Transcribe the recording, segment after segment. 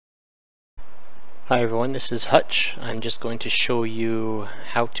Hi everyone, this is Hutch. I'm just going to show you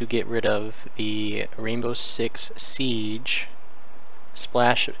how to get rid of the Rainbow Six Siege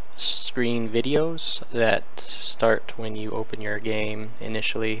splash screen videos that start when you open your game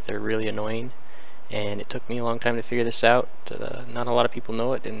initially. They're really annoying and it took me a long time to figure this out. Not a lot of people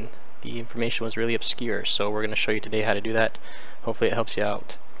know it and the information was really obscure, so we're going to show you today how to do that. Hopefully it helps you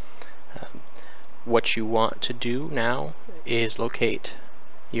out. What you want to do now is locate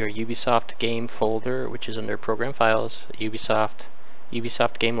your Ubisoft game folder, which is under Program Files, Ubisoft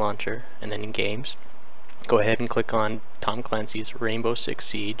Game Launcher, and then in Games. Go ahead and click on Tom Clancy's Rainbow Six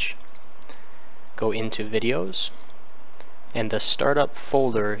Siege. Go into Videos, and the startup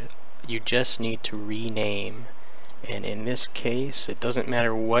folder you just need to rename. And in this case, it doesn't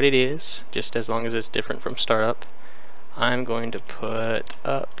matter what it is, just as long as it's different from startup. I'm going to put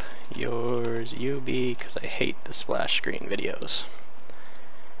up yours UB because I hate the splash screen videos.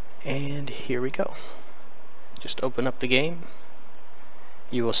 And here we go. Just open up the game.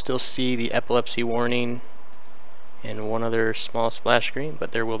 You will still see the epilepsy warning and one other small splash screen,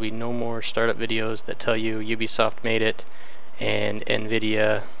 but there will be no more startup videos that tell you Ubisoft made it and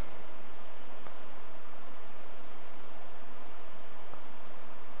Nvidia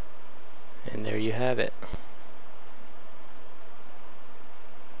and there you have it.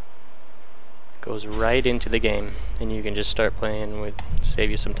 Goes right into the game and you can just start playing, with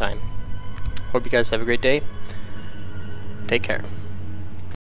save you some time. Hope you guys have a great day. Take care.